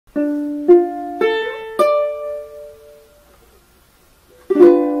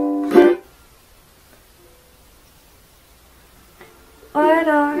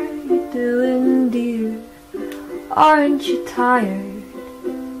Aren't you tired?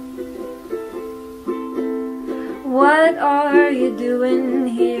 What are you doing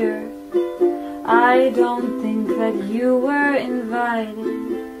here? I don't think that you were invited.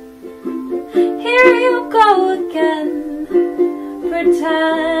 Here you go again,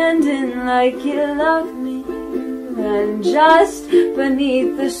 pretending like you love me. And just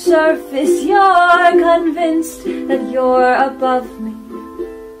beneath the surface you're convinced that you're above me.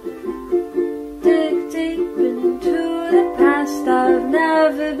 Dig deep into the past. I've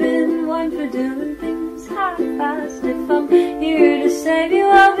never been one for doing things half-assed. If I'm here to save you,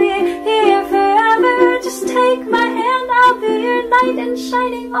 I'll be here forever. Just take my hand, I'll be your knight in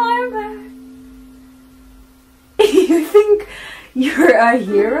shining armor. You think you're a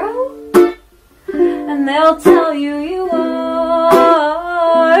hero? And they'll tell you you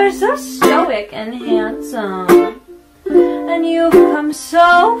are so stoic and handsome. And you've come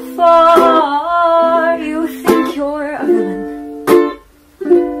so far. You think you're a villain,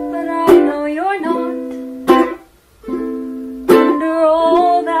 but I know you're not. Under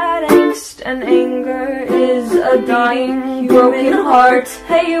all that angst and anger is a dying broken heart.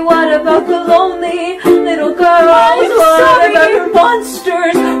 Hey, what about the lonely little girls? What about her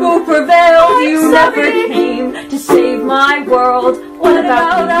monsters who prevailed? You never came to save my world. What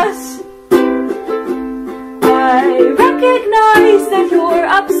about us? I recognize that you're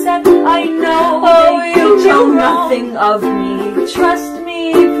upset. I know. Oh, you know nothing of me. Trust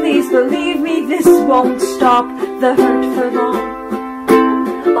me, please believe me. This won't stop the hurt for long.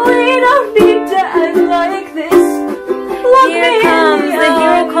 We don't need to act like this. Here comes the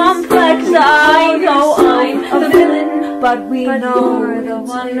hero complex. I know I'm a villain, but we know you're the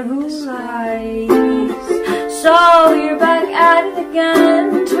one who lies. So you're back at it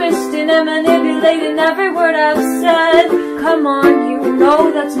again, twisting and manipulating every word I've said. Come on, you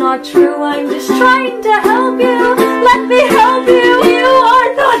know that's not true. I'm just trying to help you. Let me help you. You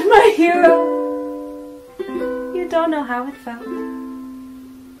are not my hero. You don't know how it felt.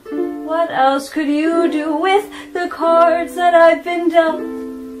 What else could you do with the cards that I've been dealt?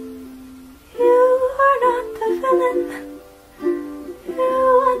 You are not the villain.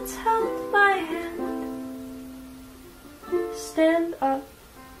 You once held my hand. Stand up,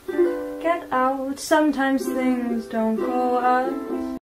 get out. Sometimes things don't go out.